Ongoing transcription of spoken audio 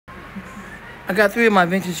I got 3 of my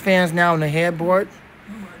vintage fans now on the headboard.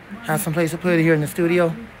 Have some place to put it here in the studio.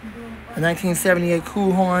 A 1978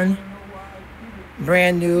 Cool Horn.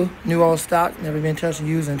 Brand new old stock. Never been touched or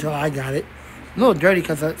used until I got it. A little dirty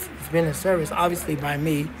because it's been in service, obviously by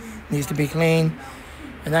me. Needs to be cleaned.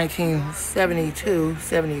 A 1972,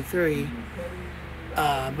 73.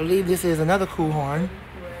 I believe this is another Cool Horn.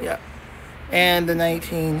 Yeah. And the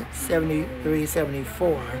 1973,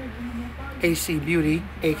 74 HC Beauty,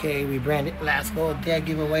 aka rebranded Lasco. Dead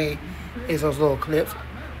giveaway is those little clips.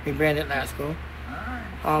 Rebranded Lasco.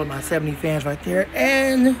 All of my 70 fans right there.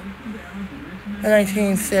 And the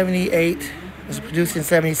 1978 was produced in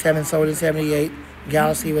 77, sold in 78.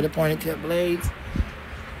 Galaxy with the pointed tip blades.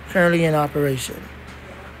 Currently in operation.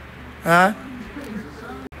 And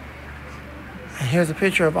here's a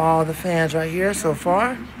picture of all the fans right here so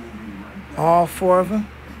far. All 4 of them.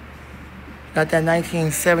 Got that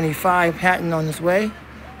 1975 patent on its way.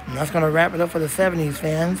 And that's going to wrap it up for the 70s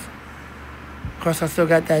fans. Of course, I still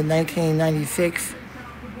got that 1996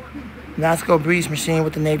 Lasco Breeze machine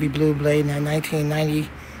with the navy blue blade. And that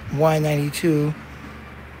 1991-92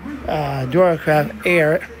 Duracraft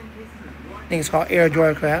Air. I think it's called Air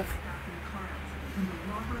Duracraft.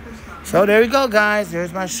 So there we go, guys.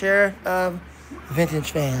 There's my share of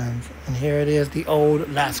vintage fans. And here it is, the old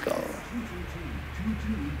Lasco.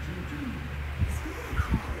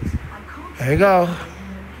 There you go.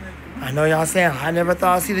 I know y'all saying, I never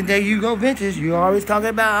thought I'd see the day you go vintage. You always talking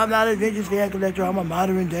about, I'm not a vintage fan collector. I'm a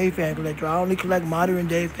modern day fan collector. I only collect modern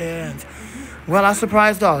day fans. Well, I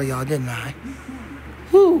surprised all of y'all, didn't I?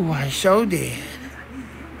 Whew, I sure did.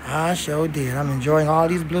 I sure did. I'm enjoying all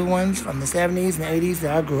these blue ones from the 70s and 80s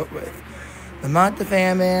that I grew up with. Lemont the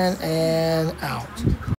Fan Man, and out.